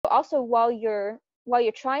also while you're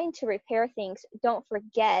trying to repair things, don't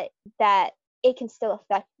forget that it can still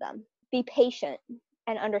affect them. Be patient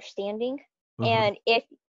and understanding. And if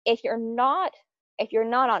you're not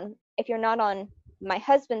on my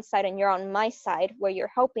husband's side and you're on my side, where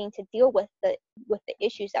you're helping to deal with the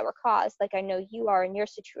issues that were caused, like I know you are in your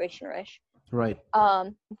situation, Rish. Right.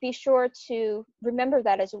 Be sure to remember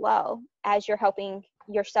that as well as you're helping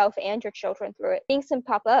yourself and your children through it. Things can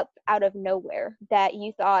pop up out of nowhere that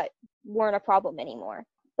you thought weren't a problem anymore,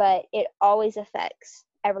 but it always affects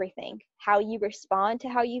everything. How you respond to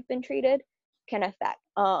how you've been treated can affect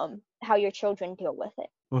how your children deal with it.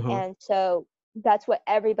 And so that's what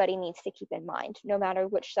everybody needs to keep in mind, no matter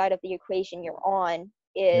which side of the equation you're on,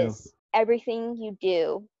 is everything you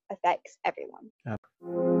do affects everyone.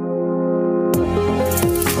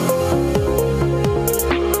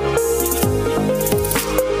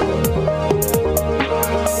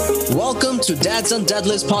 Welcome to Dads and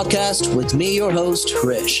Deadlifts podcast with me, your host,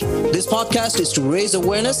 Rish. This podcast is to raise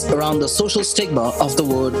awareness around the social stigma of the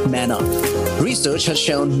word man up. Research has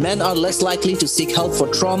shown men are less likely to seek help for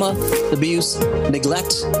trauma, abuse,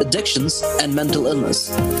 neglect, addictions, and mental illness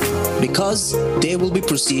because they will be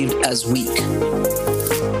perceived as weak.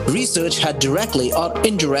 Research had directly or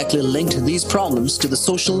indirectly linked these problems to the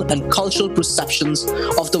social and cultural perceptions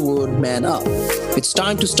of the word man up. It's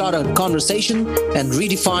time to start a conversation and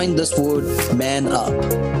redefine this word man up.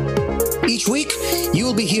 Each week, you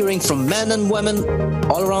will be hearing from men and women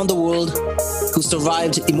all around the world who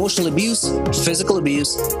survived emotional abuse, physical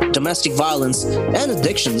abuse, domestic violence, and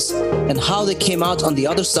addictions, and how they came out on the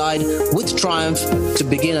other side with triumph to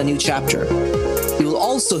begin a new chapter. You will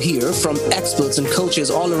also hear from experts and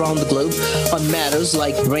coaches all around the globe on matters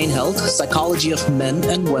like brain health, psychology of men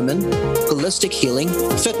and women, holistic healing,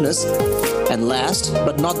 fitness, and last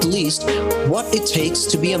but not the least, what it takes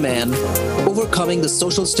to be a man, overcoming the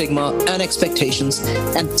social stigma and expectations,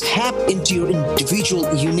 and tap into your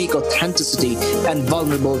individual unique authenticity and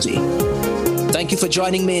vulnerability. Thank you for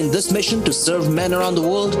joining me in this mission to serve men around the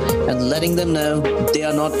world and letting them know they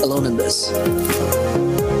are not alone in this.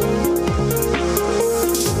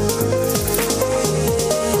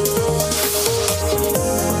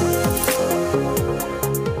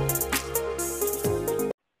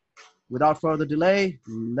 Without further delay,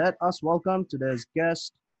 let us welcome today's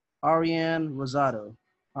guest, Ariane Rosado.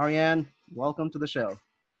 Ariane, welcome to the show.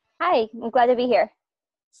 Hi, I'm glad to be here.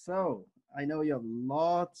 So, I know you have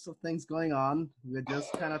lots of things going on. We're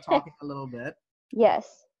just kind of talking a little bit.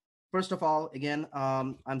 Yes. First of all, again,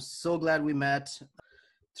 I'm so glad we met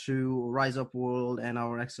through Rise Up World and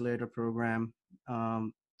our accelerator program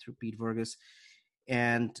through Pete Vergas.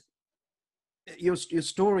 And your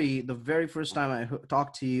story, the very first time I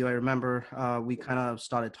talked to you, I remember we kind of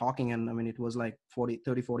started talking, and I mean, it was like 40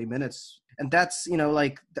 minutes. And that's,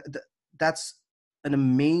 that's an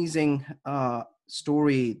amazing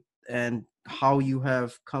story, and how you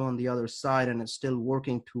have come on the other side and is still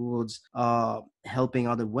working towards helping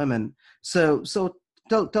other women. So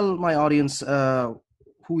tell my audience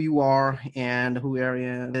who you are and who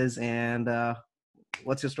Ariane is, and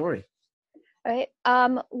what's your story? All right.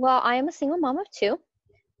 Well, I am a single mom of two.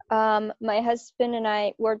 My husband and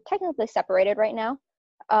I, we're technically separated right now,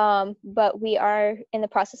 but we are in the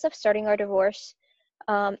process of starting our divorce.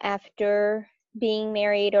 After being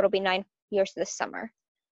married, it'll be 9 years this summer.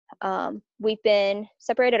 We've been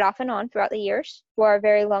separated off and on throughout the years. For a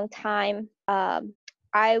very long time,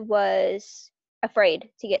 I was afraid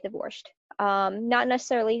to get divorced. Not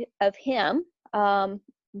necessarily of him,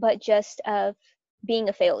 but just of being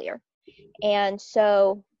a failure. And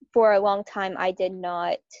so for a long time, I did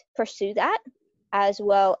not pursue that, as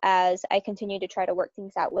well as I continued to try to work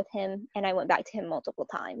things out with him, and I went back to him multiple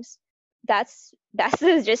times. That's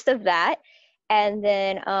the gist of that. And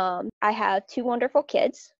then I have two wonderful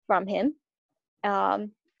kids from him. I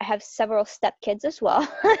have several stepkids as well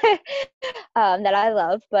that I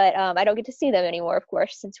love, but I don't get to see them anymore, of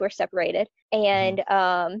course, since we're separated. And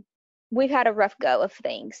we've had a rough go of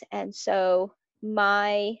things. And so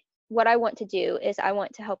what I want to do is I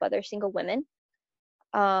want to help other single women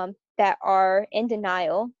that are in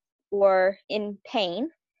denial or in pain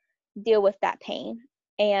deal with that pain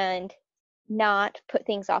and not put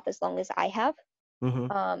things off as long as I have,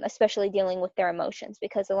 especially dealing with their emotions,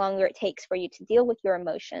 because the longer it takes for you to deal with your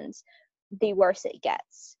emotions, the worse it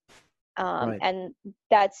gets. Right. And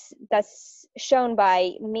that's shown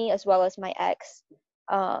by me as well as my ex.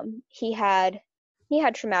 He had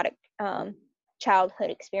traumatic childhood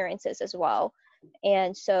experiences as well,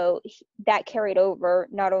 and so that carried over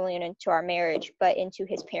not only into our marriage but into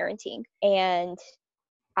his parenting. And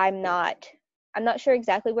I'm not I'm not sure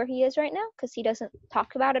exactly where he is right now because he doesn't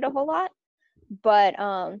talk about it a whole lot. But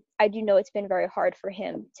I do know it's been very hard for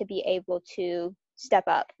him to be able to step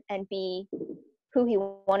up and be who he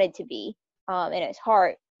wanted to be in his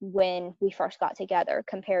heart when we first got together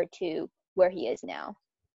compared to where he is now.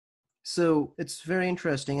 So it's very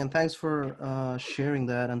interesting, and thanks for sharing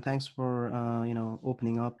that, and thanks for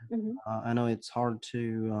opening up. Mm-hmm. I know it's hard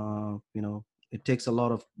to it takes a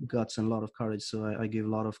lot of guts and a lot of courage. So I give a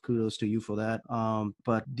lot of kudos to you for that.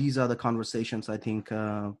 But these are the conversations I think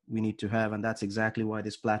we need to have, and that's exactly why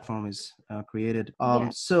this platform is created.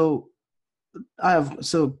 So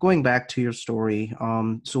going back to your story,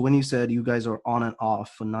 so when you said you guys are on and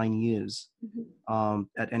off for 9 years,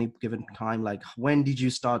 at any given time, like when did you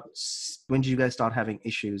guys start having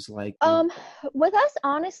issues? Like with us,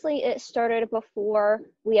 honestly, it started before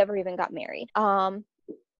we ever even got married.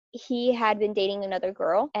 He had been dating another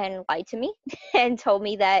girl and lied to me and told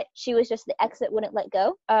me that she was just the ex that wouldn't let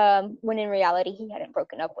go, when in reality he hadn't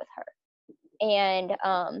broken up with her. And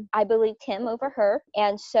I believed him over her.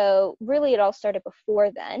 And so really it all started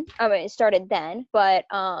before then. I mean, it started then, but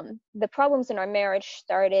the problems in our marriage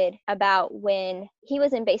started about when he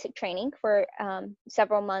was in basic training for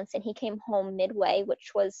several months, and he came home midway,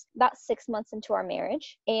 which was about 6 months into our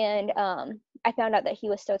marriage. And I found out that he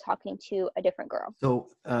was still talking to a different girl. So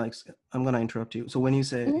I'm going to interrupt you. So when you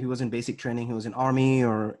say he was in basic training, he was in Army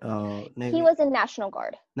or Navy? He was in National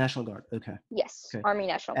Guard. National Guard. Okay. Yes. Okay. Army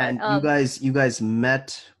National Guard. And you guys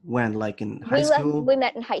met when, like in high school? We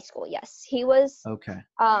met in high school. Yes. He was, okay.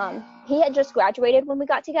 He had just graduated when we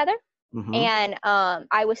got together. Mm-hmm. And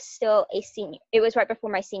I was still a senior. It was right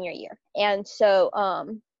before my senior year. And so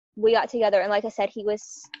we got together, and like I said, he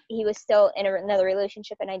was still in another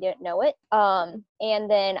relationship, and I didn't know it.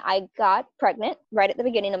 And then I got pregnant right at the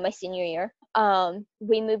beginning of my senior year.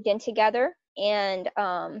 We moved in together, and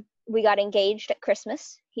we got engaged at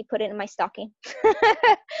Christmas. He put it in my stocking.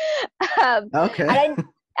 Okay. And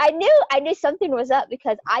I knew something was up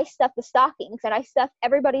because I stuffed the stockings, and I stuffed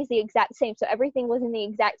everybody's the exact same. So everything was in the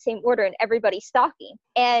exact same order in everybody's stocking.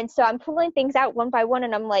 And so I'm pulling things out one by one,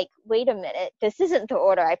 and I'm like, wait a minute, this isn't the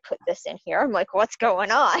order I put this in here. I'm like, what's going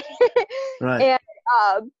on? Right.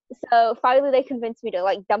 And so finally they convinced me to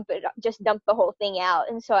like dump the whole thing out.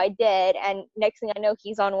 And so I did. And next thing I know,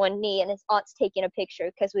 he's on one knee and his aunt's taking a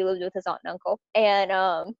picture because we lived with his aunt and uncle. And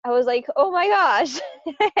I was like, oh my gosh.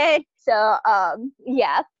 So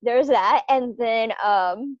yeah, there's that. And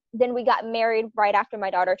then we got married right after my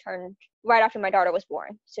daughter was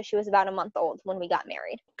born. So she was about a month old when we got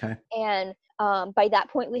married. Okay. And by that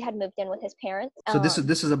point we had moved in with his parents. So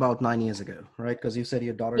this is about 9 years ago, right? Because you said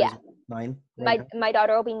your daughter is 9. Right? My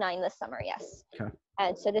daughter will be 9 this summer. Yes. Okay.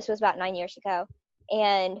 And so this was about 9 years ago.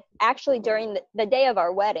 And actually during the day of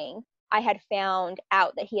our wedding, I had found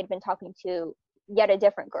out that he had been talking to yet a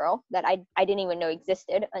different girl that I didn't even know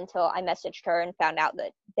existed until I messaged her and found out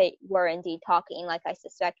that they were indeed talking like I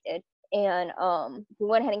suspected. And we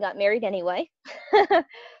went ahead and got married anyway.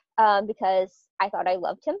 Because I thought I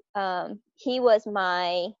loved him. He was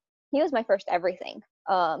my first everything.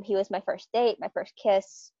 He was my first date, my first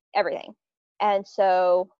kiss, everything. And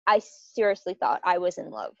so I seriously thought I was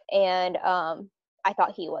in love. And I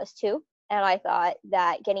thought he was too. And I thought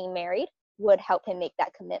that getting married would help him make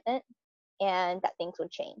that commitment and that things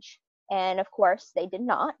would change. And of course they did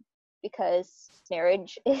not, because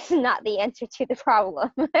marriage is not the answer to the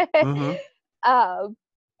problem. Mm-hmm.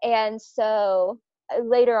 And so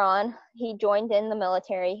later on, he joined in the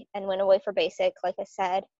military and went away for basic, like I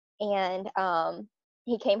said. And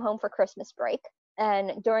he came home for Christmas break.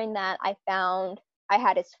 And during that, I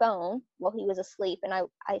had his phone while he was asleep, and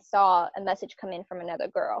I saw a message come in from another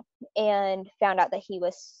girl, and found out that he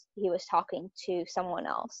was talking to someone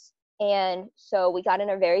else. And so we got in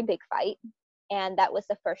a very big fight, and that was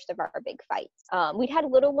the first of our big fights. We'd had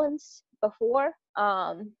little ones before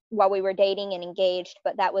while we were dating and engaged,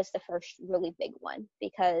 but that was the first really big one,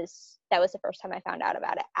 because that was the first time I found out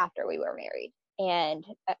about it after we were married. And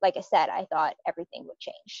like I said, I thought everything would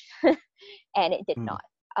change and it did not.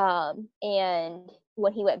 And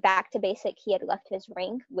when he went back to basic, he had left his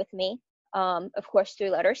ring with me. Of course, through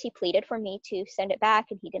letters, he pleaded for me to send it back,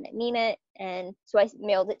 and he didn't mean it. And so I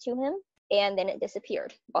mailed it to him, and then it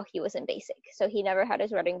disappeared while he was in basic. So he never had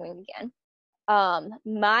his wedding ring again.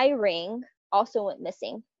 My ring also went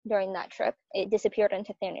missing during that trip. It disappeared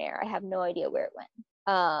into thin air. I have no idea where it went.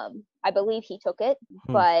 I believe he took it,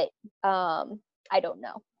 but I don't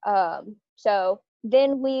know. So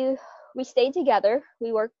then we stayed together.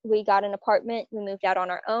 We got an apartment. We moved out on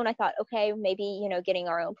our own. I thought, okay, maybe, getting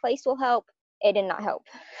our own place will help. it did not help.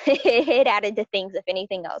 It added to things, if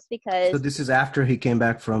anything else, So because, this is after he came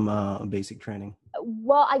back from basic training.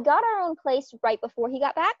 well, I got our own place right before he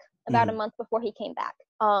got back, about a month before he came back.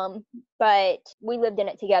 But we lived in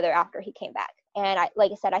it together after he came back. And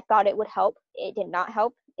like I said, I thought it would help. It did not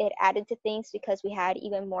help. It added to things because we had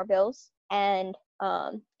even more bills. And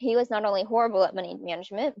he was not only horrible at money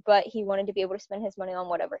management, but he wanted to be able to spend his money on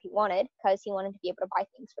whatever he wanted because he wanted to be able to buy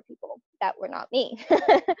things for people that were not me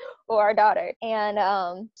or our daughter.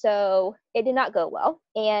 And so it did not go well.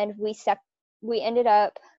 And we ended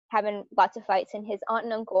up having lots of fights, and his aunt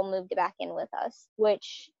and uncle moved back in with us,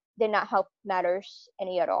 which did not help matters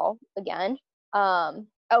any at all again.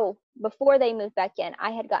 Before they moved back in,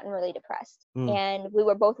 I had gotten really depressed, and we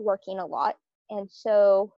were both working a lot. And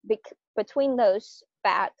so between those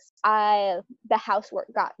facts, the housework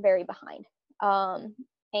got very behind.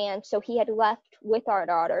 And so he had left with our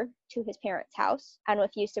daughter to his parents' house and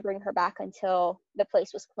refused to bring her back until the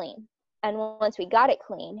place was clean. And once we got it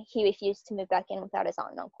clean, he refused to move back in without his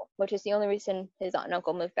aunt and uncle, which is the only reason his aunt and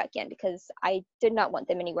uncle moved back in, because I did not want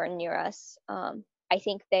them anywhere near us. I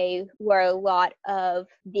think they were a lot of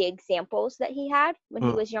the examples that he had when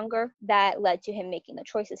he was younger that led to him making the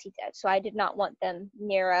choices he did. So I did not want them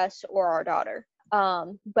near us or our daughter.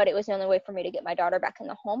 But it was the only way for me to get my daughter back in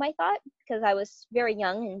the home, I thought, because I was very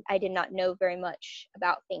young and I did not know very much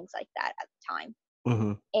about things like that at the time.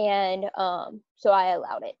 And so I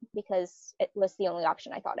allowed it because it was the only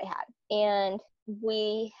option I thought I had. And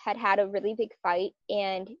we had a really big fight,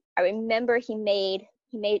 and I remember he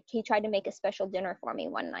tried to make a special dinner for me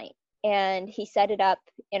one night, and he set it up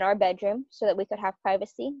in our bedroom so that we could have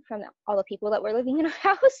privacy from all the people that were living in our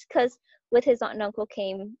house, because with his aunt and uncle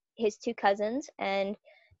came his 2 cousins and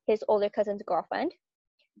his older cousin's girlfriend,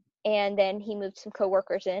 and then he moved some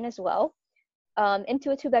coworkers in as well,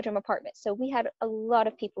 into a 2-bedroom apartment. So we had a lot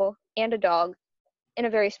of people and a dog in a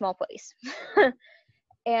very small place.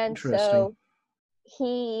 And so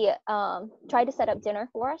he tried to set up dinner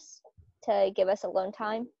for us to give us alone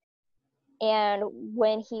time. And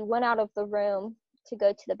when he went out of the room to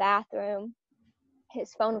go to the bathroom,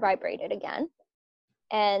 his phone vibrated again.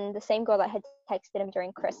 And the same girl that had texted him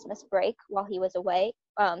during Christmas break while he was away,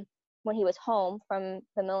 when he was home from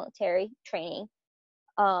the military training,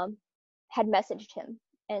 had messaged him.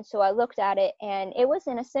 And so I looked at it, and it was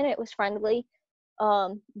innocent, it was friendly,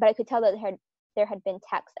 but I could tell that there had been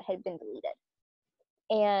text that had been deleted.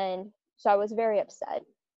 And so I was very upset.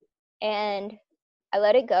 And I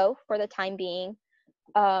let it go for the time being,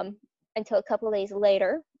 until a couple of days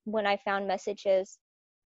later, when I found messages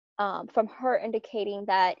from her indicating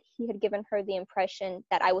that he had given her the impression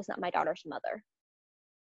that I was not my daughter's mother.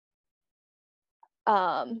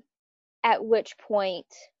 At which point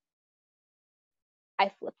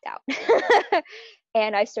I flipped out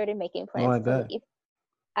and I started making plans to leave.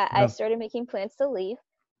 I started making plans to leave.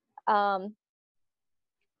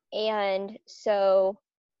 And so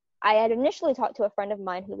I had initially talked to a friend of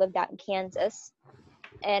mine who lived out in Kansas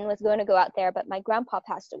and was going to go out there, but my grandpa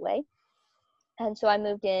passed away. And so I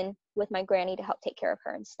moved in with my granny to help take care of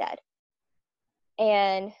her instead.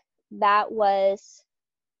 And that was,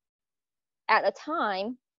 at the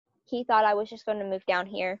time, he thought I was just going to move down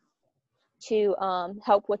here to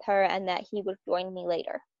help with her and that he would join me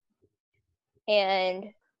later. And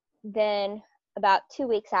then about 2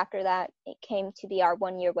 weeks after that, it came to be our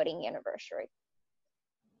 1-year wedding anniversary.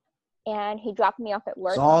 And he dropped me off at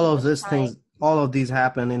work. So all of these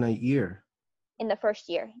happened in a year? In the first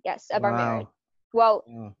year, yes, of our marriage. Well,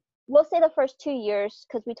 we'll say the first 2 years,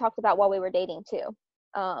 because we talked about while we were dating too.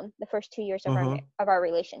 The first 2 years of our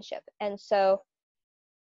relationship. And so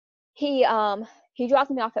he dropped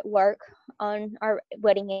me off at work on our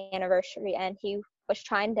wedding anniversary, and he was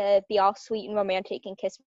trying to be all sweet and romantic and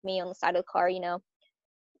kiss me on the side of the car,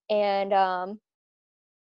 And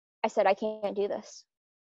I said, I can't do this.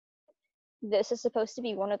 This is supposed to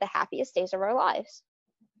be one of the happiest days of our lives.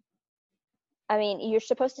 I mean, you're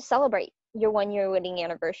supposed to celebrate your 1-year wedding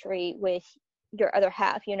anniversary with your other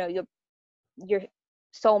half, your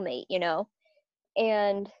soulmate,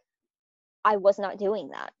 and I was not doing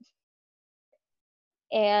that.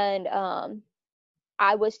 And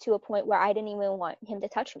I was to a point where I didn't even want him to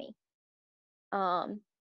touch me,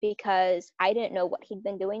 because I didn't know what he'd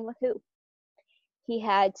been doing with who. He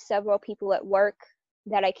had several people at work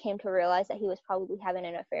that I came to realize that he was probably having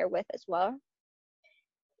an affair with as well.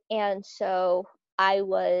 And so I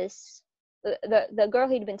was, the girl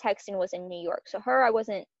he'd been texting was in New York. So her, I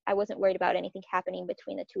wasn't worried about anything happening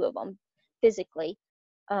between the two of them physically,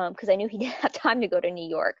 because I knew he didn't have time to go to New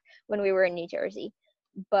York when we were in New Jersey.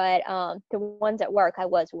 But the ones at work I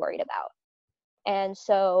was worried about. And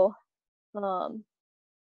so Um,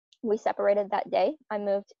 we separated that day. I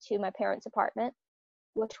moved to my parents' apartment,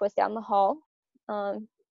 which was down the hall.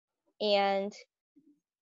 And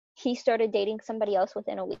he started dating somebody else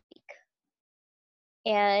within a week.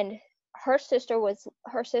 And her sister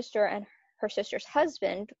and her sister's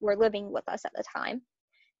husband were living with us at the time,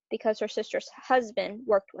 because her sister's husband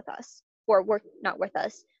worked with us, or worked not with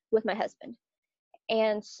us, with my husband.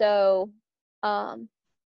 And so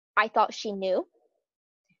I thought she knew,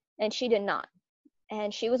 and she did not.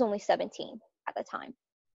 And she was only 17 at the time.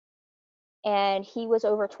 And he was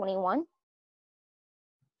over 21.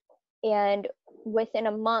 And within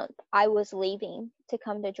a month, I was leaving to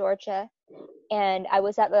come to Georgia, and I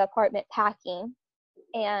was at the apartment packing,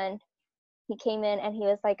 and he came in and he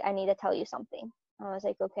was like, I need to tell you something. I was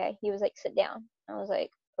like, okay. He was like, sit down. I was like,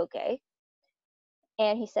 okay.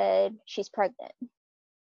 And he said, she's pregnant.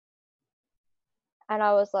 And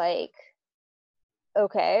I was like,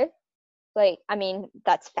 okay. Like, I mean,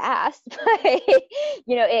 that's fast, but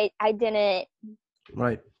I didn't.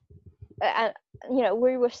 Right.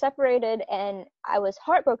 We were separated, and I was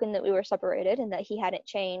heartbroken that we were separated and that he hadn't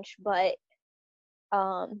changed, but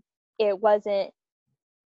it wasn't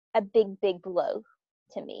a big blow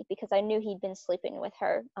to me, because I knew he'd been sleeping with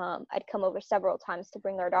her. I'd come over several times to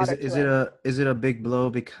bring our daughter to him. Is it a big blow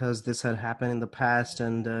because this had happened in the past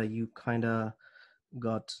and you kind of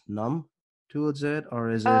got numb towards it, or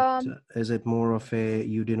is it more of a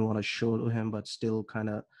you didn't want to show to him but still kind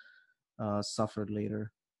of suffered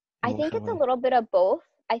later emotionally? I think it's a little bit of both.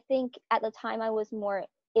 I think at the time it was more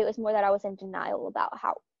that I was in denial about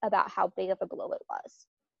how big of a blow it was,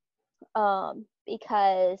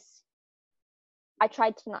 because I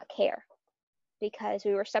tried to not care, because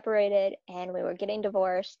we were separated and we were getting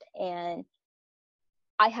divorced, and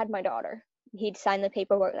I had my daughter. He'd signed the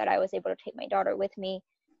paperwork that I was able to take my daughter with me,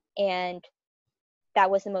 and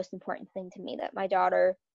that was the most important thing to me, that my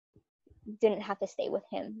daughter didn't have to stay with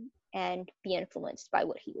him and be influenced by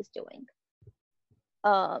what he was doing.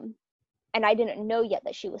 And I didn't know yet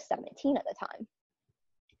that she was 17 at the time.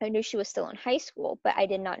 I knew she was still in high school, but I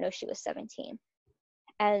did not know she was 17.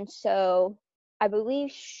 And so I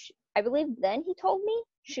believe then he told me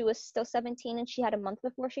she was still 17 and she had a month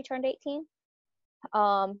before she turned 18.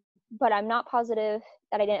 But I'm not positive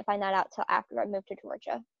that I didn't find that out till after I moved to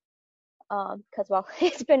Georgia. Because, well,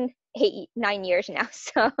 it's been 9 years now,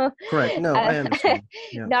 so. Correct. No, I understand.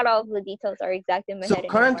 Yeah. Not all of the details are exact in my head So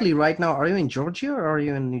currently, anymore. right now, are you in Georgia or are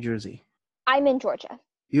you in New Jersey? I'm in Georgia.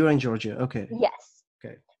 You're in Georgia, okay. Yes.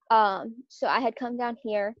 Okay. So I had come down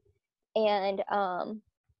here, and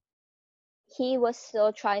he was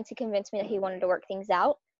still trying to convince me that he wanted to work things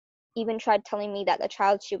out. Even tried telling me that the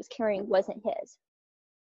child she was carrying wasn't his.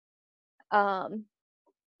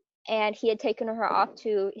 And he had taken her off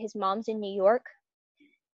to his mom's in New York.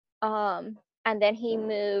 And then he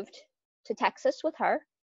moved to Texas with her,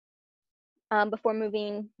 before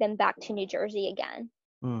moving them back to New Jersey again.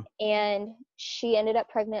 And she ended up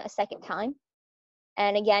pregnant a second time.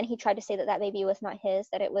 And again, he tried to say that that baby was not his,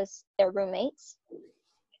 that it was their roommates.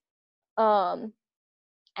 And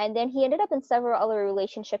then he ended up in several other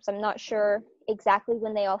relationships. I'm not sure exactly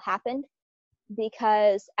when they all happened,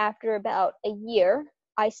 because after about a year,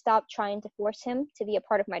 I stopped trying to force him to be a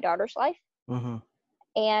part of my daughter's life. Mm-hmm.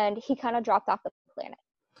 And he kind of dropped off the planet.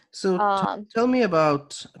 So tell me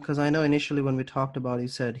about, because I know initially when we talked about it, he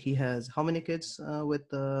said he has how many kids with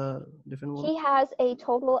different women? He has a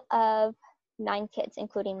total of 9 kids,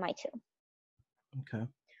 including my 2. Okay.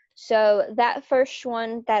 So that first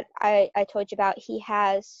one that I told you about, he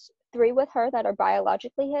has 3 with her that are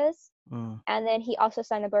biologically his. And then he also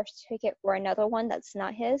signed a birth certificate for another one that's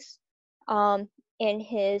not his, in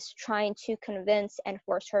his trying to convince and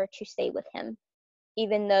force her to stay with him,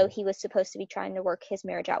 even though he was supposed to be trying to work his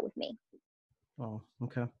marriage out with me. Oh,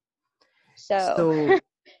 okay. So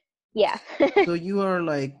yeah. So you are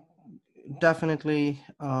like definitely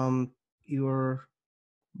your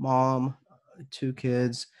mom, 2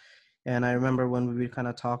 kids. And I remember when we kind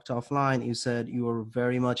of talked offline, you said you were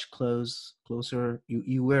very much closer.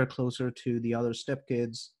 You were closer to the other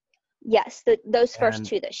stepkids. Yes, those first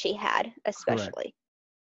 2 that she had, especially.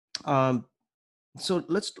 Correct. So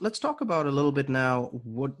let's talk about a little bit now,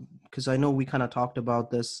 because I know we kind of talked about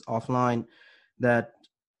this offline, that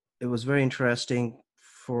it was very interesting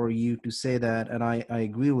for you to say that, and I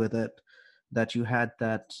agree with it, that you had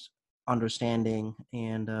that understanding.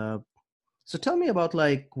 And so tell me about,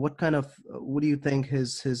 like, what do you think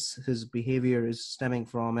his behavior is stemming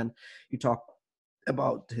from? And you talk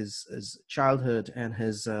about his childhood and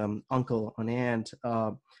his uncle and aunt.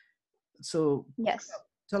 So yes,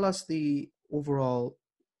 tell us the overall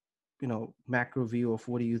macro view of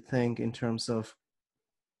what do you think in terms of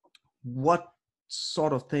what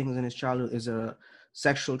sort of things in his childhood? Is there a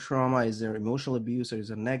sexual trauma? Is there emotional abuse? Or is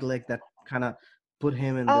there neglect that kind of put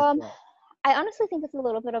him in this? I honestly think it's a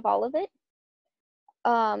little bit of all of it.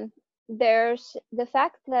 There's the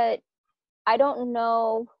fact that I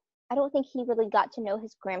don't think he really got to know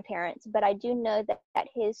his grandparents, but I do know that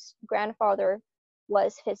his grandfather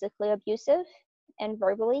was physically abusive and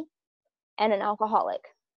verbally, and an alcoholic.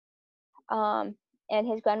 And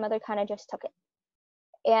his grandmother kind of just took it.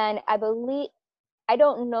 And I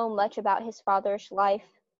don't know much about his father's life,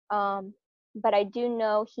 but I do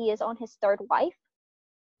know he is on his third wife.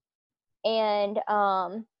 And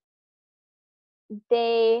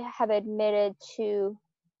they have admitted to,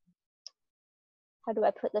 how do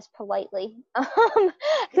I put this politely?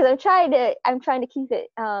 Because I'm trying to keep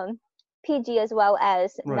it PG as well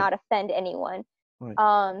as not offend anyone.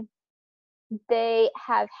 Right. They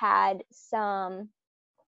have had some,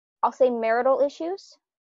 I'll say, marital issues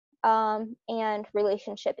and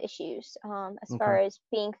relationship issues as far as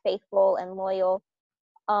being faithful and loyal.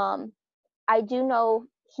 I do know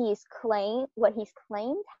what he's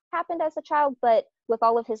claimed happened as a child, but with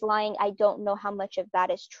all of his lying, I don't know how much of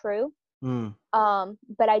that is true.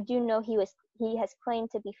 But I do know he has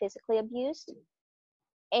claimed to be physically abused,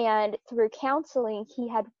 and through counseling, he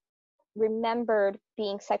had remembered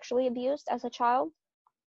being sexually abused as a child.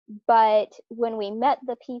 But when we met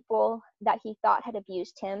the people that he thought had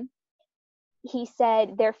abused him, he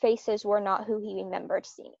said their faces were not who he remembered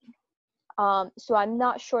seeing. So I'm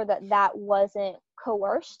not sure that wasn't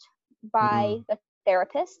coerced by the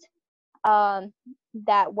therapist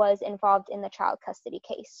that was involved in the child custody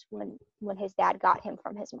case when his dad got him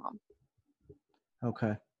from his mom.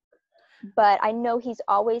 Okay. But I know he's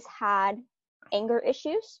always had anger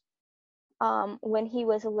issues. When he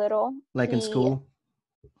was little, in school.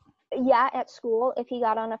 Yeah, at school, if he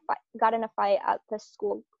got in a fight at the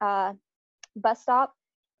school bus stop,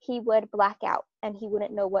 he would black out and he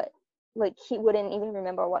wouldn't know he wouldn't even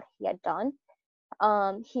remember what he had done.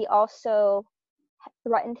 He also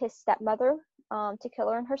threatened his stepmother to kill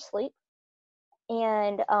her in her sleep,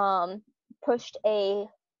 and pushed a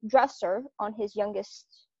dresser on his youngest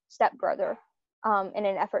stepbrother in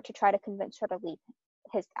an effort to try to convince her to leave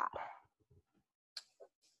his dad.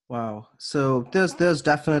 Wow. So there's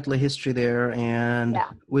definitely history there, and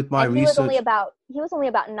with my research, he was only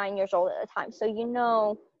about 9 years old at the time. So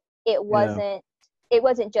it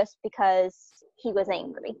wasn't just because he was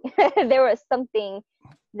angry. There was something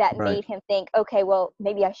that made him think, okay, well,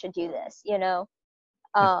 maybe I should do this,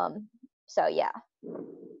 So yeah.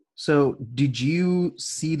 So did you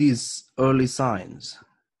see these early signs?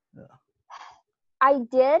 I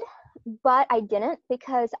did, but I didn't,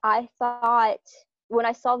 because I thought when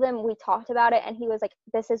I saw them, we talked about it, and he was like,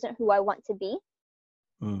 this isn't who I want to be.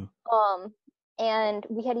 And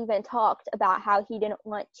we had even talked about how he didn't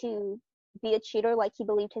want to be a cheater like he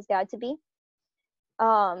believed his dad to be.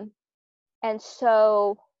 And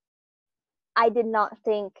so I did not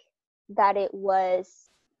think that it was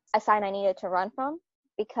a sign I needed to run from,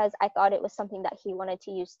 because I thought it was something that he wanted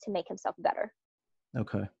to use to make himself better.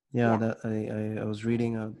 Okay. Yeah. That I was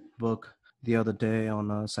reading a book the other day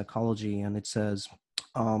on psychology, and it says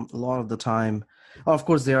a lot of the time, of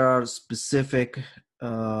course, there are specific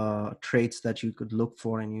traits that you could look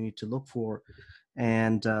for and you need to look for.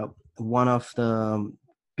 And one of the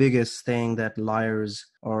biggest thing that liars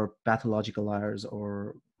or pathological liars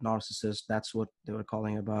or narcissists, that's what they were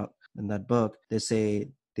calling about in that book. They say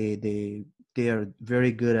they are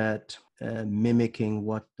very good at mimicking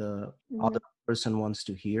what the other person wants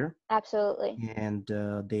to hear. Absolutely. And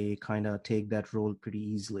they kind of take that role pretty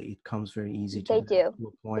easily. It comes very easy to they do to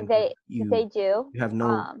a point they do you have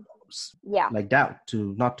no doubt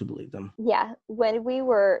not to believe them. Yeah, when we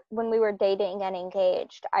were dating and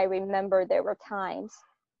engaged, I remember there were times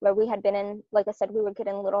where we had been in, like I said, we would get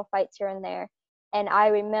in little fights here and there, and I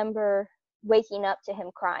remember waking up to him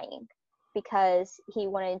crying because he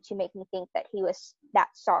wanted to make me think that he was that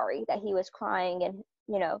sorry, that he was crying, and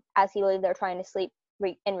as he lay there trying to sleep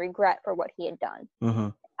in regret for what he had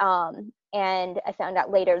done. And I found out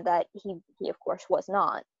later that he of course was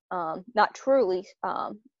not truly,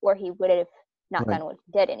 or he would have not done what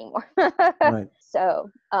he did anymore. So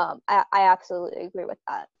I absolutely agree with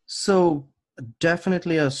that. So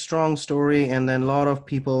definitely a strong story, and then a lot of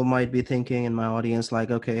people might be thinking in my audience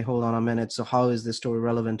like, okay, hold on a minute, so how is this story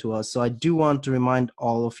relevant to us? So I do want to remind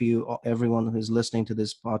all of you, everyone who's listening to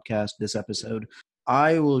this podcast, this episode,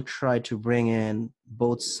 I will try to bring in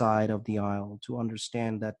both sides of the aisle to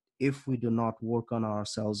understand that if we do not work on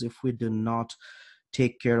ourselves, if we do not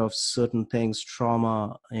take care of certain things,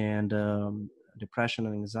 trauma and depression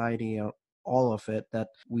and anxiety, or all of it, that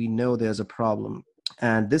we know there's a problem.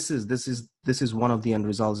 And this is one of the end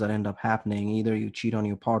results that end up happening. Either you cheat on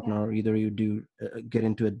your partner, or either you do get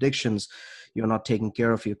into addictions. You're not taking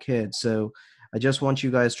care of your kids. So I just want you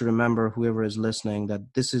guys to remember, whoever is listening, that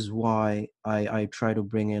this is why I try to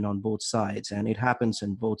bring in on both sides, and it happens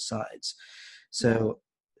in both sides. So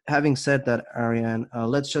having said that, Ariane,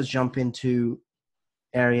 let's just jump into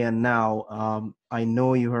Ariane now. I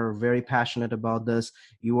know you are very passionate about this.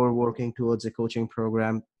 You are working towards a coaching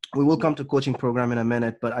program. We will come to coaching program in a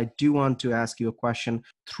minute, but I do want to ask you a question.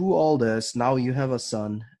 Through all this, now you have a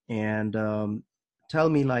son, and tell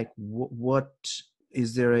me, like, what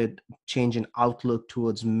is there a change in outlook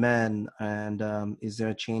towards men, and is there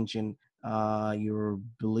a change in your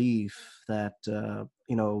belief that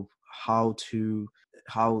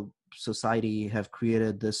how society have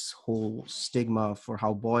created this whole stigma for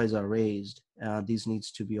how boys are raised? These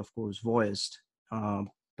needs to be, of course, voiced.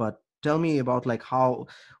 But tell me about, like,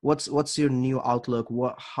 what's your new outlook?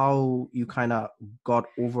 How you kind of got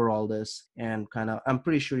over all this, and kind of, I'm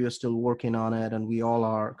pretty sure you're still working on it, and we all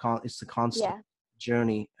are. It's a constant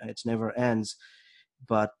journey. It never ends.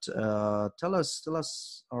 But tell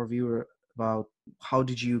us, our viewer, about how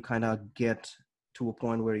did you kind of get to a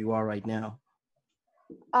point where you are right now?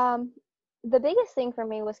 The biggest thing for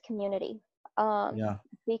me was community.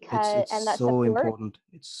 Because it's and that so support, important.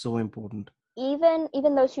 It's so important. Even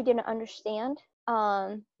those who didn't understand,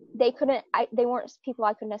 they weren't people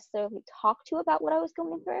I could necessarily talk to about what I was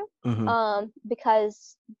going through. Mm-hmm.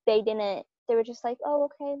 Because they were just like, oh,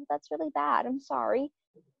 okay, that's really bad, I'm sorry,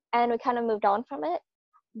 and we kind of moved on from it.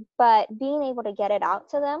 But being able to get it out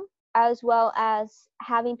to them, as well as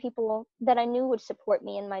having people that I knew would support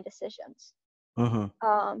me in my decisions.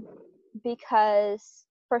 Mm-hmm. Because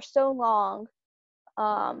for so long,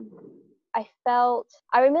 I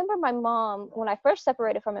remember my mom, when I first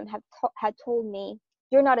separated from him, had told me,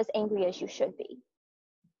 you're not as angry as you should be.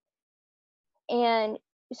 And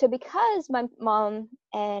so because my mom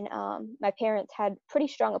and my parents had pretty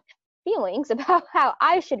strong feelings about how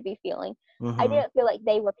I should be feeling, I didn't feel like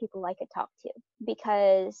they were people I could talk to,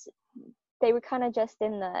 because they were kind of just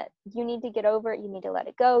in the, you need to get over it, you need to let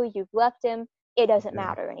it go, you've left him, it doesn't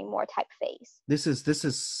matter anymore type phase. This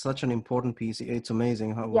is such an important piece. It's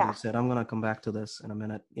amazing how what you said. I'm gonna come back to this in a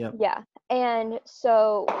minute. Yeah. And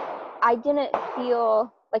so I didn't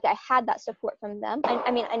feel like I had that support from them. I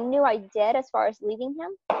mean, I knew I did as far as leaving him,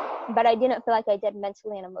 but I didn't feel like I did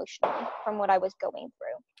mentally and emotionally from what I was going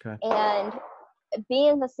through. Okay. And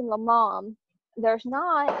being a single mom, there's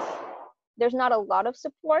not a lot of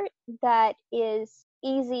support that is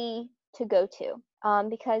easy to go to,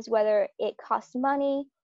 because whether it costs money,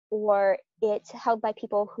 or it's held by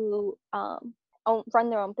people who run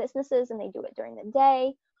their own businesses and they do it during the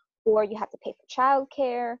day, or you have to pay for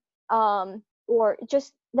childcare, or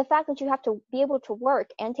just the fact that you have to be able to work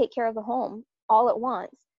and take care of the home all at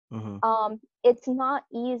once. It's not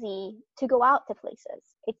easy to go out to places.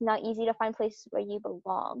 It's not easy to find places where you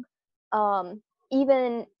belong.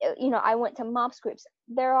 Even, I went to moms groups.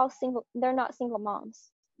 They're all single. They're not single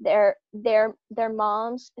moms. They're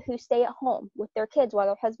moms who stay at home with their kids while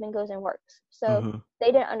their husband goes and works. So they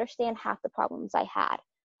didn't understand half the problems I had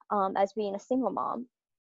as being a single mom.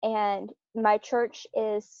 And my church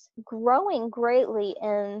is growing greatly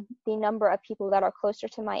in the number of people that are closer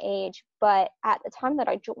to my age. But at the time that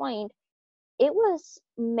I joined, it was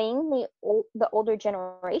mainly the older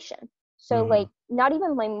generation. So like not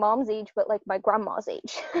even my mom's age, but like my grandma's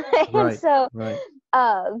age. And so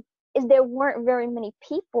there weren't very many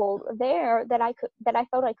people there that I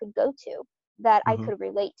felt I could go to, that I could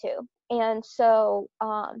relate to. And so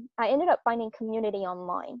I ended up finding community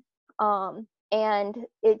online. And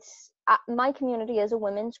it's my community is a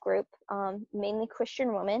women's group, mainly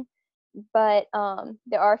Christian women, but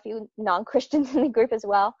there are a few non-Christians in the group as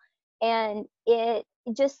well. And it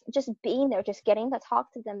just being there, just getting to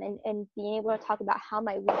talk to them, and being able to talk about how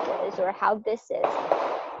my week is or how this is,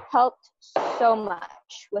 helped so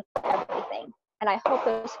much with everything. And I hope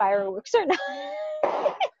those fireworks are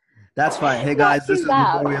not. That's fine. Hey guys, this is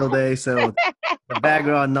Memorial Day, so the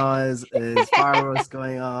background noise is fireworks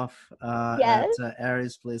going off at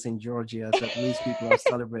Aries Place in Georgia. So at least people are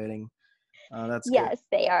celebrating. That's good. Yes,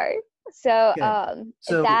 they are. So,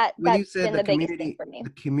 so that's when you said been the biggest thing for me. The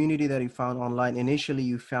community that you found online, initially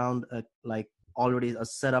you found already a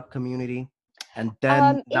set up community, and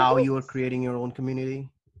then now you are creating your own community,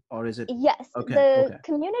 or is it? Yes. The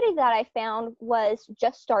community that I found was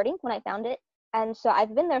just starting when I found it. And so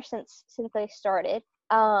I've been there since I started.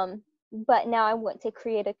 but now I want to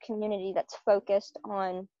create a community that's focused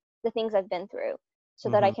on the things I've been through, so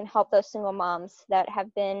that I can help those single moms that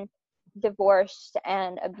have been divorced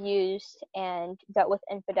and abused and dealt with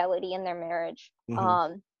infidelity in their marriage,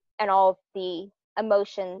 and all of the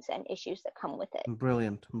emotions and issues that come with it.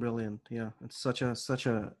 Brilliant. Yeah, it's such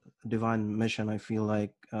a divine mission, I feel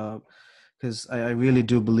like, because I really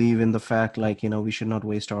do believe in the fact, like, we should not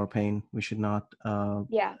waste our pain. We should not,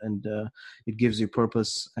 Yeah. and it gives you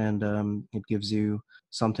purpose, and it gives you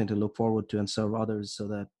something to look forward to and serve others, so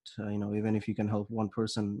that, even if you can help one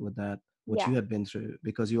person with that, what you had been through,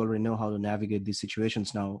 because you already know how to navigate these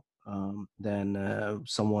situations now, than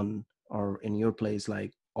someone or in your place,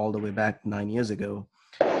 like all the way back 9 years ago,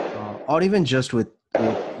 or even just with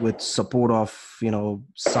support of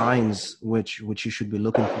signs which you should be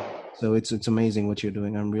looking for. So it's amazing what you're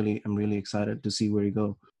doing. I'm really excited to see where you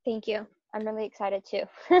go. Thank you. I'm really excited too.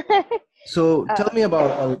 So tell me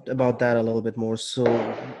about that a little bit more. So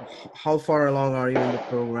how far along are you in the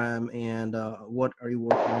program, and what are you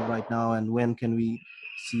working on right now, and when can we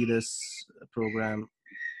see this program?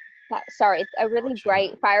 Sorry, a really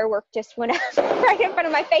bright firework just went up right in front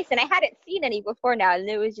of my face, and I hadn't seen any before now, and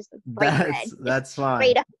it was just bright red. That's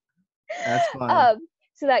fine. That's fine.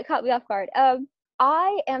 So that caught me off guard.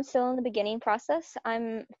 I am still in the beginning process.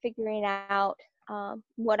 I'm figuring out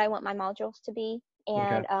what I want my modules to be,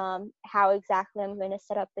 and how exactly I'm going to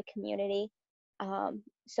set up the community.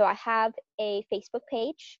 So I have a Facebook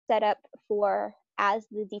page set up for as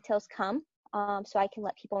the details come, so I can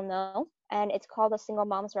let people know. And it's called the Single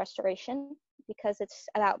Moms Restoration, because it's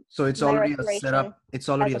about. So it's already a set up. It's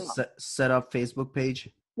already a set up Facebook page.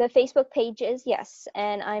 The Facebook page is, yes,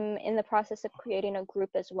 and I'm in the process of creating a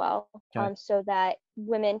group as well, so that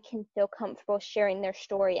women can feel comfortable sharing their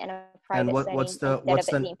story in a private setting instead of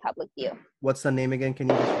it being public view. What's the name again? Can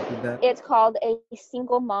you just repeat that? It's called a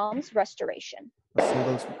Single Moms Restoration.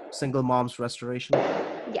 Single Moms Restoration.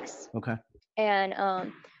 Yes. Okay. And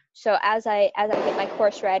so as I get my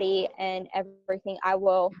course ready and everything, I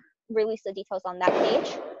will release the details on that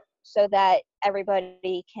page, so that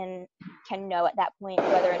everybody can know at that point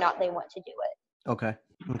whether or not they want to do it.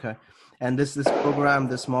 Okay. And this program,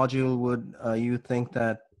 this module, would you think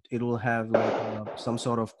that it will have like some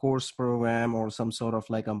sort of course program, or some sort of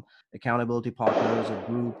like accountability partners, or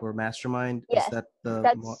group, or mastermind? Yes, is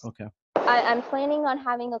that okay? I'm planning on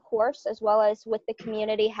having a course, as well as with the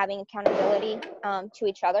community having accountability to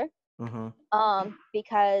each other.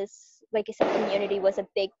 Because, like I said, community was a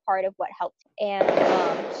big part of what helped. And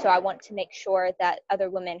so I want to make sure that other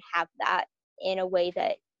women have that in a way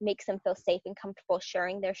that makes them feel safe and comfortable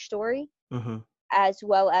sharing their story, as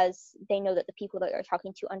well as they know that the people that they're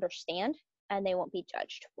talking to understand, and they won't be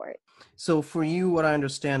judged for it. So for you, what I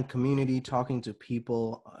understand, community, talking to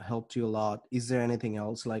people helped you a lot. Is there anything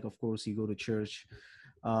else? Like, of course, you go to church.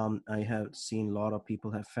 I have seen a lot of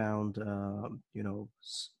people have found,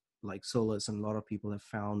 like solace, and a lot of people have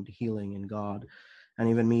found healing in God. And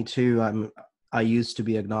even me too. I used to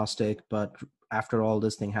be agnostic, but after all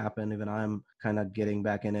this thing happened, even I'm kind of getting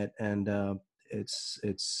back in it. And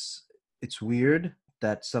it's weird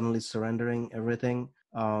that suddenly surrendering everything.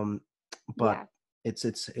 But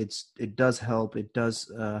it does help. It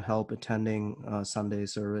does help attending Sunday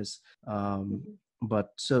service. But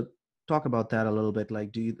so talk about that a little bit.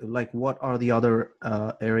 Like, what are the other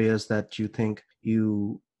areas that you think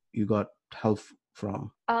you got help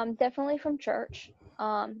from? Definitely from church,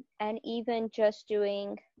 and even just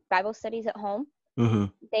doing Bible studies at home.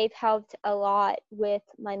 They've helped a lot with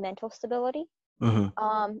my mental stability,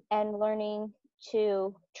 and learning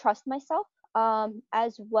to trust myself,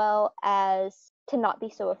 as well as to not be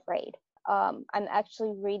so afraid. I'm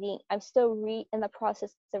still in the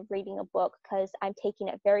process of reading a book, because I'm taking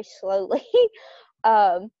it very slowly.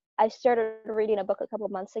 I started reading a book a couple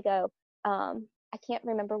of months ago. I can't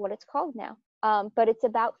remember what it's called now, but it's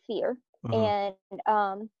about fear. And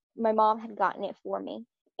my mom had gotten it for me,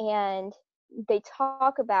 and they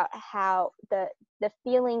talk about how the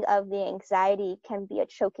feeling of the anxiety can be a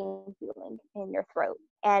choking feeling in your throat.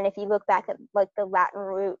 And if you look back at like the Latin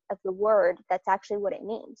root of the word, that's actually what it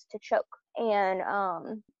means, to choke, and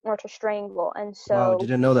or to strangle. And so, wow,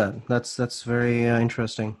 didn't know that. That's very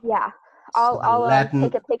interesting. Yeah, I'll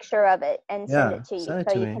take a picture of it and send it to you,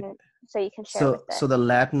 so you can share with it. So the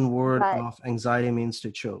Latin word of anxiety means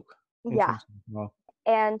to choke. Yeah. Wow.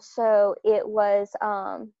 And so it was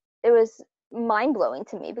mind blowing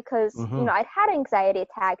to me, because I'd had anxiety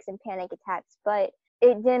attacks and panic attacks, but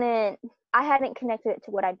I hadn't connected it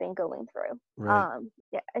to what I'd been going through. Right.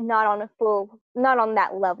 Not on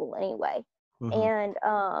that level anyway. And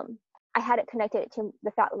I hadn't connected it to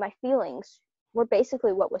the fact that my feelings were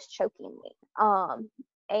basically what was choking me.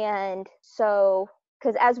 And so,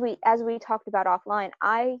 because as we talked about offline,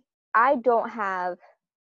 I don't have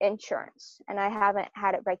insurance, and I haven't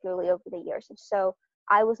had it regularly over the years, and so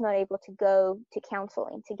I was not able to go to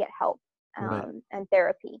counseling to get help, Right. and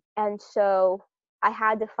therapy, and so I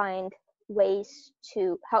had to find ways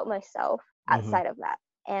to help myself Mm-hmm. outside of that.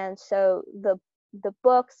 And so the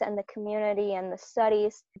books and the community and the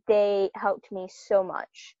studies, they helped me so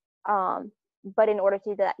much. But in order to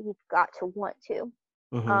do that, you've got to want to.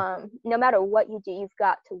 Mm-hmm. No matter what you do, you've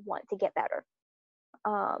got to want to get better.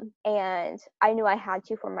 And I knew I had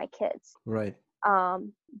to for my kids. Right.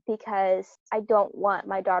 Because I don't want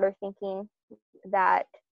my daughter thinking that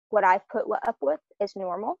what I've put up with is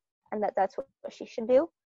normal and that that's what she should do.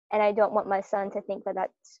 And I don't want my son to think that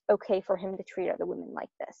that's okay for him to treat other women like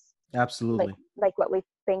this, Absolutely. like what we've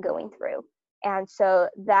been going through. And so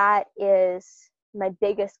that is my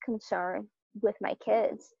biggest concern with my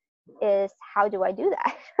kids, is how do I do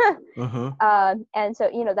that? Mm-hmm. And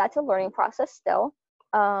so, that's a learning process still.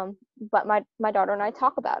 But my daughter and I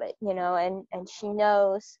talk about it, and she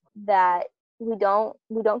knows that we don't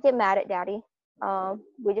get mad at daddy.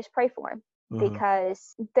 We just pray for him, Mm-hmm.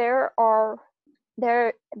 because there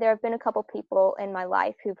have been a couple people in my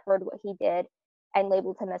life who've heard what he did and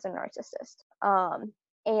labeled him as a narcissist.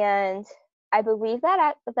 And I believe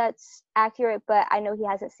that that's accurate, but I know he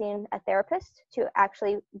hasn't seen a therapist to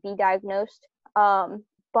actually be diagnosed.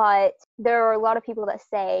 But there are a lot of people that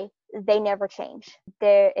say they never change.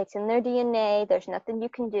 It's in their DNA. There's nothing you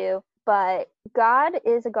can do. But God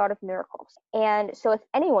is a God of miracles. And so if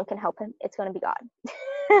anyone can help him, it's going to be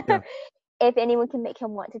God. Yeah. If anyone can make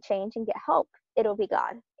him want to change and get help, it'll be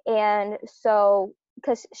God. And so,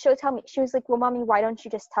 because she'll tell me, she was like, well, mommy, why don't you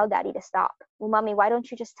just tell daddy to stop? Well, mommy, why don't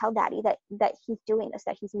you just tell daddy that he's doing this,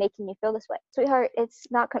 that he's making you feel this way? Sweetheart, it's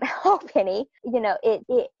not going to help any,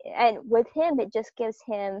 and with him, it just gives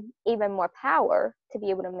him even more power to be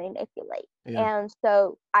able to manipulate. Yeah. And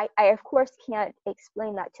so I of course can't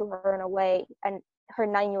explain that to her in a way, and her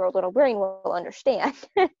 9-year-old little brain will understand.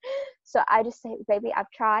 So I just say, baby, I've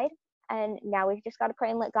tried. And now we've just got to pray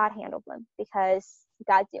and let God handle them, because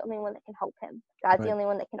God's the only one that can help him. God's Right. the only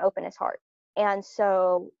one that can open his heart. And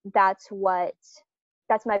so that's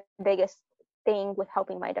my biggest thing with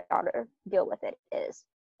helping my daughter deal with it, is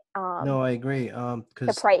No, I agree. to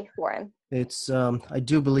Because pray for him. it's I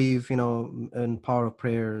do believe, in power of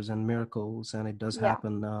prayers and miracles, and it does Yeah.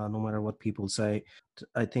 happen, no matter what people say.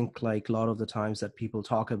 I think, like, a lot of the times that people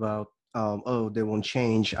talk about, oh, they won't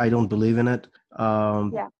change. I don't believe in it.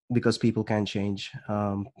 Yeah. Because people can change.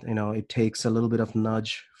 It takes a little bit of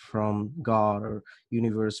nudge from God or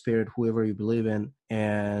universe, spirit, whoever you believe in,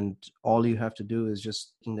 and all you have to do is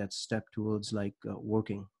just taking that step towards, like,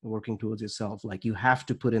 working towards yourself. Like, you have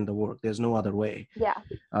to put in the work. There's no other way. Yeah.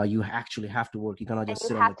 You actually have to work. You cannot And just you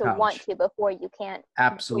sit on the have to couch. want to before you can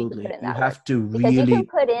Absolutely. put in You that have work. to Because you can really,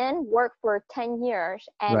 put in work for 10 years,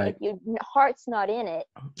 and right, if your heart's not in it,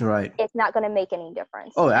 right. it's not going to make any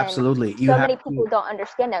difference. Oh, And absolutely. You so have many people to, don't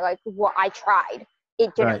understand that. Like, well, I tried,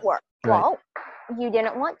 it didn't right, work. right, Well, you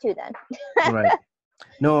didn't want to then. right.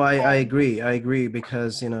 No, I And agree,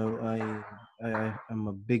 because, I'm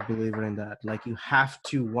a big believer in that. Like, you have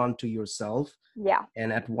to want to yourself. yeah.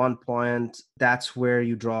 And at one point, that's where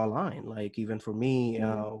you draw a line. Like, even for me,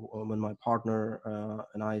 when my partner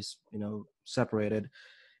and I, separated,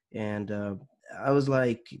 and I was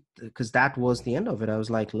like, because that was the end of it. I was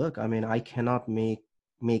like, look, I mean, I cannot make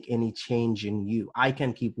any change in you. I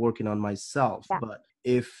can keep working on myself, Yeah. but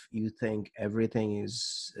if you think everything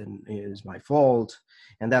is my fault,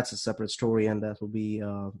 and that's a separate story, and that will be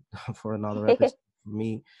for another episode for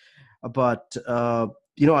me. But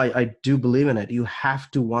I do believe in it. You have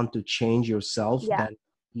to want to change yourself Yeah. than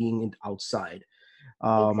being it outside.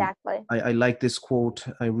 Exactly. I like this quote.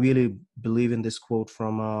 I really believe in this quote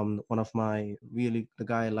from one of the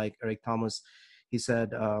guy, like Eric Thomas. He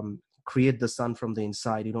said, create the sun from the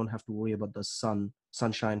inside. You don't have to worry about the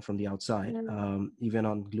sunshine from the outside. Even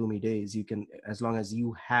on gloomy days, you can, as long as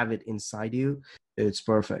you have it inside you, it's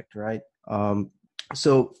perfect, right?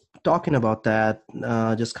 So talking about that,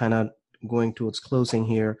 just kind of going towards closing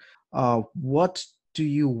here, what do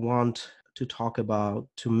you want to talk about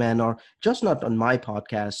to men, or just not on my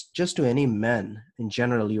podcast, just to any men in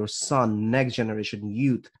general, your son, next generation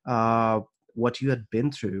youth, what you had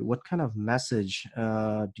been through? What kind of message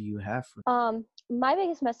do you have for My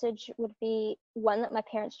biggest message would be one that my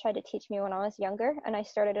parents tried to teach me when I was younger, and I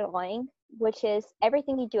started lying, which is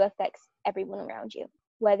everything you do affects everyone around you,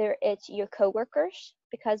 whether it's your coworkers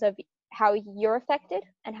because of how you're affected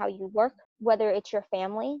and how you work, whether it's your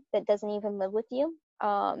family that doesn't even live with you,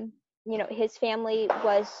 his family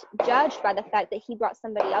was judged by the fact that he brought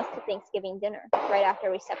somebody else to Thanksgiving dinner right after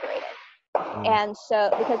we separated. And so,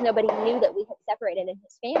 because nobody knew that we had separated in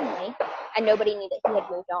his family, and nobody knew that he had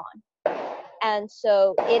moved on. And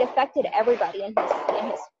so it affected everybody in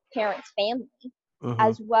his parents' family,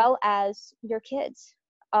 as well as your kids.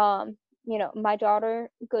 My daughter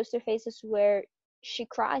goes through phases where she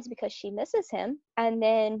cries because she misses him, and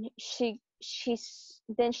then she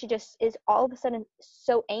just is all of a sudden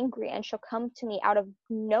so angry, and she'll come to me out of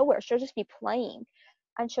nowhere. She'll just be playing,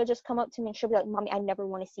 and she'll just come up to me and she'll be like, "Mommy, I never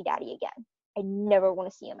want to see Daddy again. I never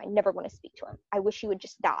want to see him. I never want to speak to him. I wish he would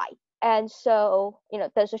just die." And so,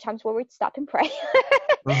 those are times where we'd stop and pray.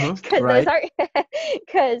 Because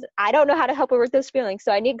because I don't know how to help her with those feelings.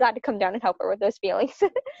 So I need God to come down and help her with those feelings.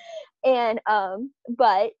 And,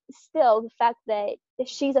 but still, the fact that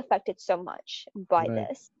she's affected so much by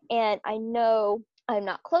this. And I know I'm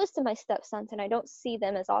not close to my stepsons and I don't see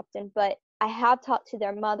them as often, but I have talked to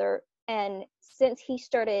their mother. And since he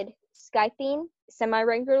started Skyping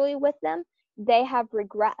semi-regularly with them, they have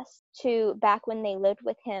regressed to back when they lived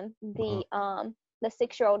with him. The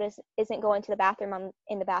 6-year-old isn't going to the bathroom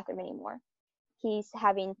in the bathroom anymore. He's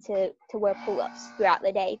having to wear pull-ups throughout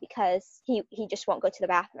the day because he just won't go to the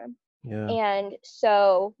bathroom. Yeah. And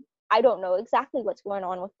so I don't know exactly what's going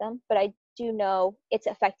on with them, but I do know it's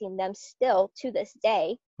affecting them still to this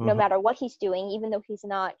day, no matter what he's doing, even though he's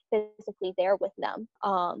not physically there with them.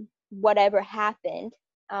 Whatever happened,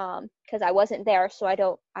 because I wasn't there, so I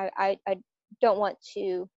don't want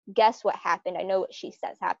to guess what happened. I know what she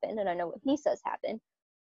says happened, and I know what he says happened.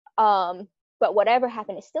 But whatever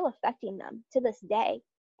happened is still affecting them to this day.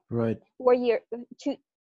 Right.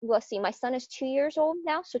 Let's see, my son is 2 years old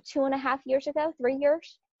now, so 2.5 years ago, 3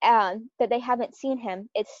 years, that they haven't seen him,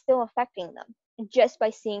 it's still affecting them just by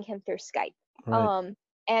seeing him through Skype. Right.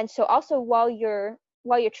 And so also while you're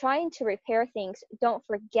trying to repair things, don't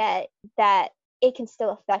forget that it can still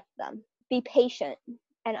affect them. Be patient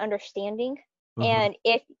and understanding. And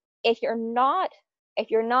if you're not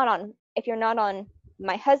on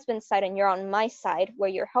my husband's side and you're on my side, where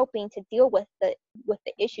you're helping to deal with the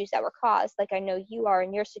issues that were caused, like I know you are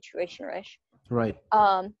in your situation, Rish. Right.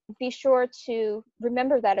 Be sure to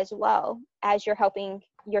remember that as well as you're helping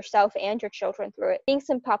yourself and your children through it. Things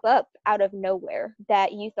can pop up out of nowhere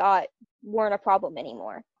that you thought weren't a problem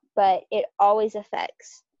anymore, but it always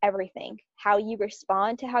affects everything. How you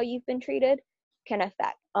respond to how you've been treated can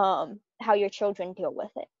affect how your children deal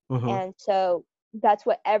with it. And so that's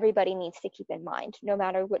what everybody needs to keep in mind, no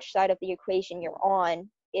matter which side of the equation you're on,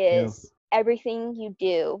 is everything you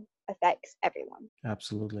do affects everyone.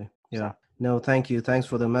 Absolutely. Yeah. So. No, thank you. Thanks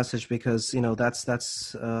for the message, because,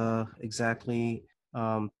 that's exactly,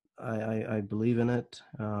 I believe in it,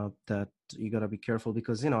 that you got to be careful,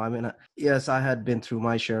 because, yes, I had been through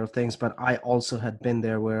my share of things, but I also had been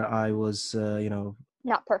there where I was,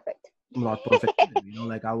 not perfect. Not perfect.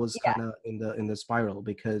 Like I was kind of in the spiral,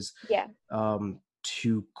 because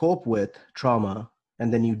to cope with trauma,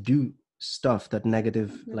 and then you do stuff that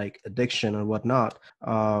negative, like addiction or whatnot,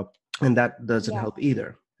 and that doesn't help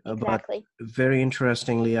either. Exactly. But very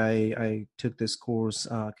interestingly, I took this course,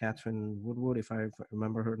 Catherine Woodward, if I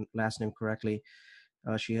remember her last name correctly.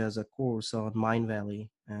 She has a course on Mindvalley,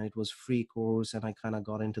 and it was free course, and I kind of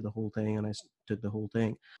got into the whole thing, and I took the whole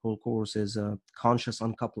thing. Whole course is conscious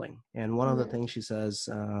uncoupling, and one of the things she says,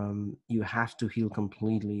 you have to heal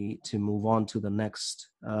completely to move on to the next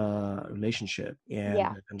relationship.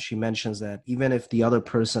 And she mentions that even if the other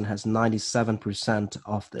person has 97%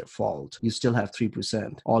 of their fault, you still have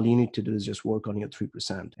 3%. All you need to do is just work on your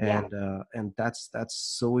 3%. And that's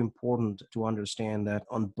so important to understand, that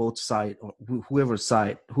on both sides, whichever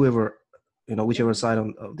side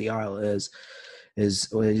of the aisle is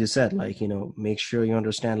what you said, like, make sure you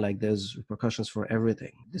understand, like, there's repercussions for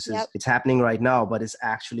everything. It's happening right now, but it's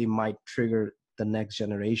actually might trigger the next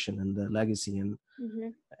generation and the legacy,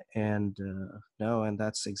 and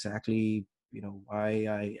that's exactly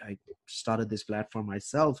why I started this platform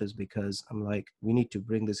myself, is because I'm like, we need to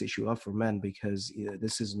bring this issue up for men, because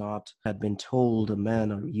this is not had been told,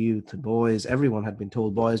 men or youth, boys, everyone had been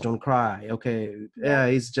told, boys don't cry, okay,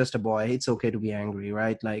 he's just a boy, it's okay to be angry,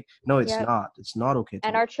 right? Like, no, it's not okay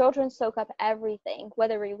and our children soak up everything,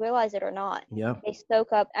 whether we realize it or not. They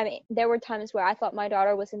soak up. I mean, there were times where I thought my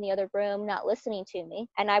daughter was in the other room not listening to me,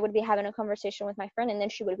 and I would be having a conversation with my friend, and then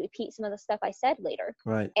she would repeat some of the stuff I said later,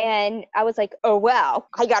 right? And I was like, like, oh, wow,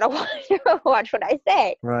 I got to watch what I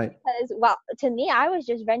say. Right. Because, well, to me, I was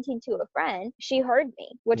just venting to a friend. She heard me,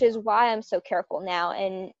 which is why I'm so careful now.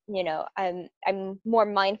 And, you know, I'm more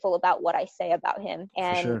mindful about what I say about him.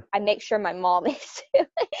 And sure. I make sure my mom is too.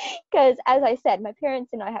 Because, as I said, my parents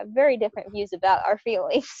and I have very different views about our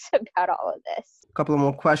feelings about all of this. A couple of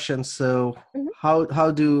more questions. So how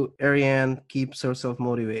do Ariane keeps herself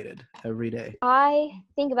motivated every day? I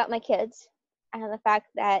think about my kids and the fact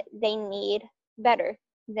that they need better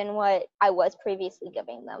than what I was previously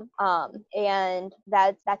giving them. And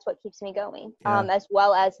that's what keeps me going. Yeah. As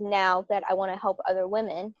well as now that I want to help other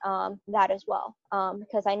women, that as well.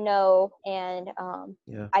 Because I know and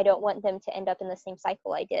I don't want them to end up in the same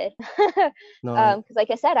cycle I did. No, Because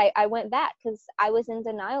like I said, I went back because I was in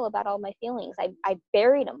denial about all my feelings. I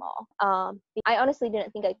buried them all. I honestly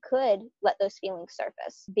didn't think I could let those feelings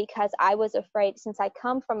surface because I was afraid, since I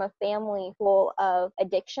come from a family full of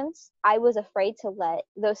addictions, I was afraid to let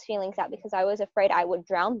those feelings out because I was afraid I would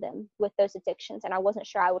drown them with those addictions and I wasn't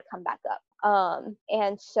sure I would come back up.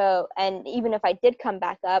 And even if I did come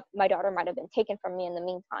back up, my daughter might have been taken from me in the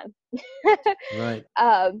meantime. right.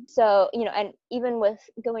 So, you know, and even with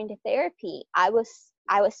going to therapy, I was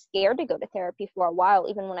scared to go to therapy for a while,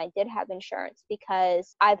 even when I did have insurance,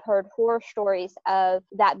 because I've heard horror stories of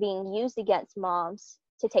that being used against moms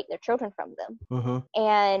to take their children from them.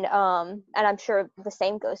 And I'm sure the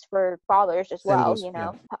same goes for fathers as well, you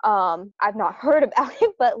know. Yeah. I've not heard about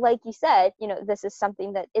it, but like you said, you know, this is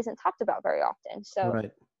something that isn't talked about very often. So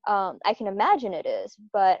right. I can imagine it is,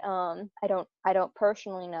 but I don't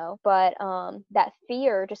personally know. But that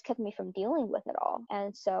fear just kept me from dealing with it all.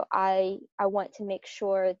 And so I want to make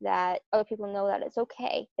sure that other people know that it's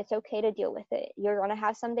okay. It's okay to deal with it. You're going to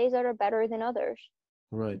have some days that are better than others.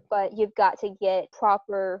 Right. But you've got to get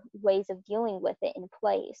proper ways of dealing with it in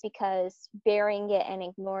place, because burying it and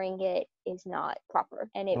ignoring it is not proper,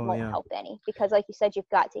 and it won't help any. Because like you said, you've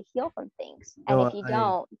got to heal from things. And if you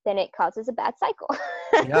don't, then it causes a bad cycle.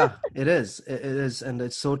 Yeah, it is. It is. And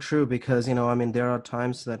it's so true because, you know, I mean, there are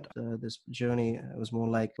times that this journey was more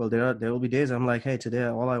like, well, there will be days I'm like, hey, today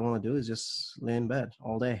all I want to do is just lay in bed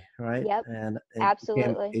all day. Right. Yep. And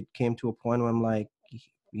Absolutely. It came to a point where I'm like,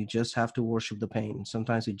 you just have to worship the pain.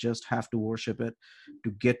 Sometimes you just have to worship it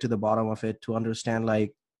to get to the bottom of it, to understand,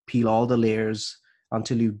 like, peel all the layers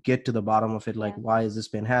until you get to the bottom of it. Like, why has this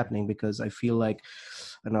been happening? Because I feel like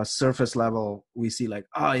on a surface level, we see like,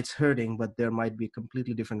 oh, it's hurting, but there might be a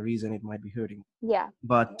completely different reason it might be hurting. Yeah.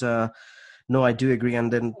 But no, I do agree.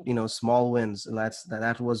 And then, you know, small wins.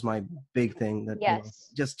 That was my big thing. That yes.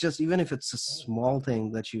 You know, just even if it's a small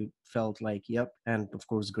thing that you felt like, yep. And of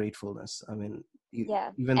course, gratefulness. I mean,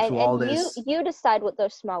 even through all this, you decide what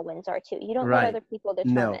those small wins are too. You don't let other people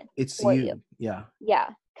determine. No, it's for you. Yeah. Yeah.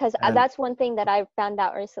 Because that's one thing that I found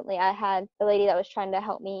out recently. I had a lady that was trying to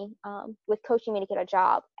help me with coaching me to get a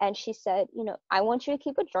job. And she said, you know, I want you to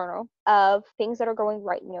keep a journal of things that are going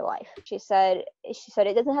right in your life. She said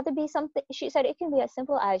it doesn't have to be something. She said it can be as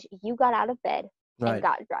simple as you got out of bed and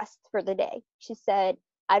got dressed for the day. She said,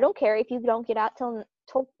 I don't care if you don't get out till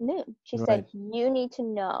noon. She said, you need to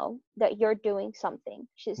know that you're doing something.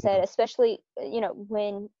 She said, especially, you know,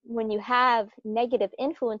 when you have negative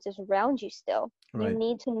influences around you still, you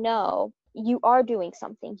need to know you are doing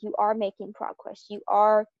something. You are making progress. You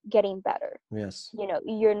are getting better. Yes. You know,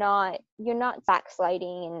 you're not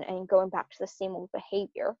backsliding and going back to the same old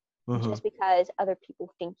behavior just because other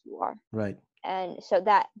people think you are. Right. And so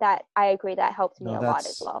that I agree, that helped me a lot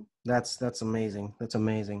as well. That's amazing. That's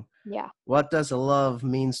amazing. Yeah. What does love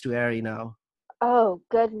means to Ari now? Oh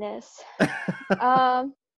goodness.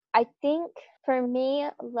 I think for me,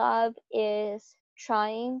 love is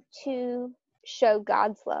trying to show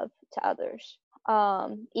God's love to others.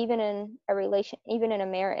 Even in a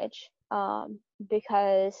marriage.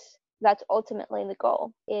 Because that's ultimately the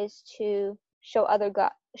goal, is to show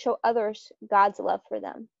others God's love for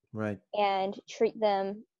them. Right. And treat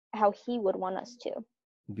them how He would want us to.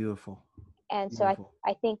 Beautiful. And so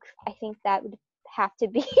I think that would have to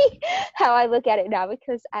be how I look at it now,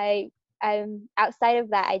 because I'm outside of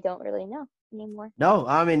that, I don't really know anymore. No,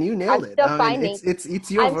 I mean, you nailed it. Still finding, it's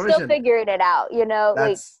your version. I'm still figuring it out, you know.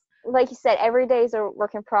 Like you said, every day is a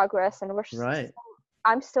work in progress, and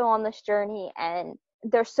I'm still on this journey, and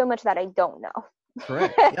there's so much that I don't know.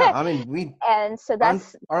 Correct. Yeah, I mean, and so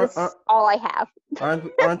that's all I have.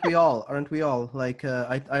 Aren't we all? Aren't we all? Like,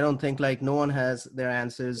 I don't think, like, no one has their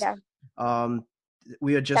answers. Yeah.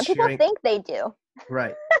 We are just some people sharing. Think they do.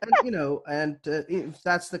 Right. And, you know, and if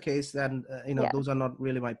that's the case, then, you know, those are not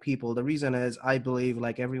really my people. The reason is, I believe,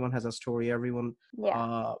 like, everyone has a story. Everyone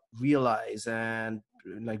realize and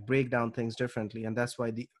like break down things differently, and that's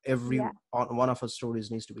why every one of our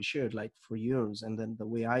stories needs to be shared, like for yours and then the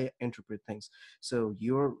way I interpret things. So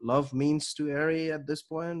your love means to Ari at this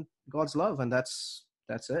point God's love, and that's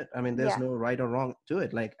it. I mean, there's no right or wrong to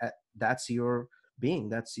it. Like that's your being,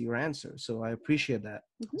 that's your answer. So I appreciate that.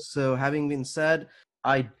 So having been said,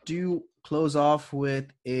 I do close off with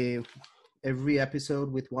every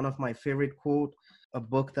episode with one of my favorite quote, a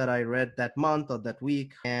book that I read that month or that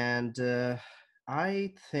week. And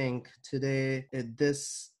I think today,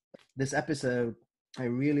 this episode, I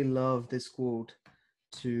really love this quote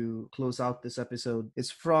to close out this episode.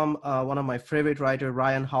 It's from one of my favorite writer,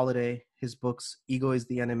 Ryan Holiday. His books, Ego is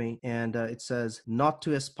the Enemy. And it says, not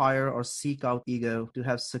to aspire or seek out ego, to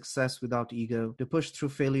have success without ego, to push through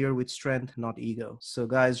failure with strength, not ego. So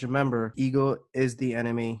guys, remember, ego is the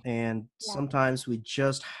enemy. And sometimes we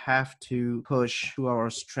just have to push to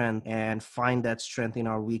our strength and find that strength in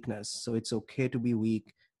our weakness. So it's okay to be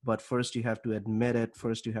weak, but first you have to admit it.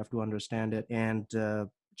 First you have to understand it. And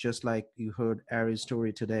just like you heard Ari's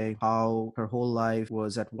story today, how her whole life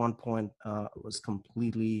was at one point was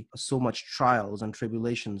completely so much trials and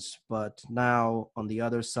tribulations. But now on the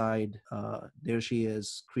other side, there she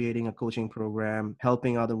is creating a coaching program,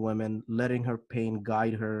 helping other women, letting her pain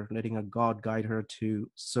guide her, letting a God guide her to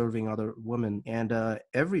serving other women. And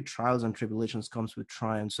every trials and tribulations comes with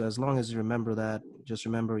triumph. So as long as you remember that, just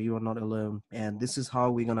remember you are not alone. And this is how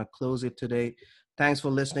we're going to close it today. Thanks for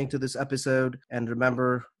listening to this episode. And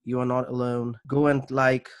remember, you are not alone. Go and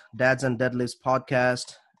like Dads and Deadlifts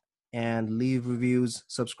podcast and leave reviews,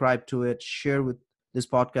 subscribe to it, share with this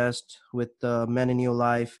podcast with men in your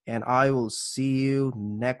life. And I will see you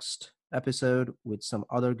next episode with some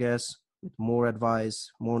other guests, with more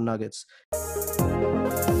advice, more nuggets.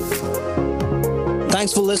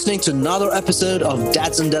 Thanks for listening to another episode of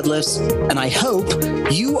Dads and Deadlifts, and I hope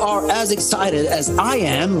you are as excited as I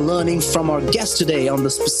am learning from our guest today on the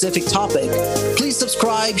specific topic. Please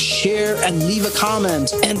subscribe, share, and leave a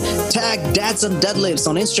comment, and tag Dads and Deadlifts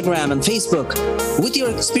on Instagram and Facebook with your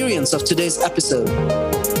experience of today's episode.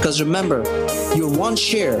 Because remember, your one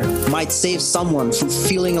share might save someone from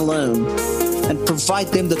feeling alone and provide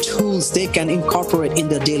them the tools they can incorporate in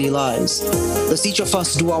their daily lives. Let's each of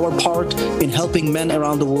us do our part in helping men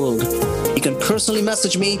around the world. You can personally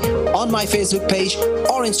message me on my Facebook page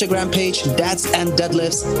or Instagram page, Dads and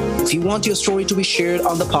Deadlifts, if you want your story to be shared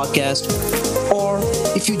on the podcast, or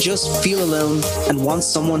if you just feel alone and want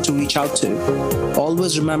someone to reach out to.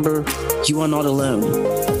 Always remember, you are not alone.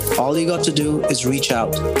 All you got to do is reach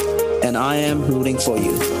out, and I am rooting for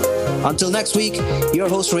you. Until next week, your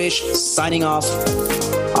host Rish signing off.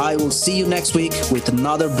 I will see you next week with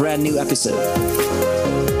another brand new episode.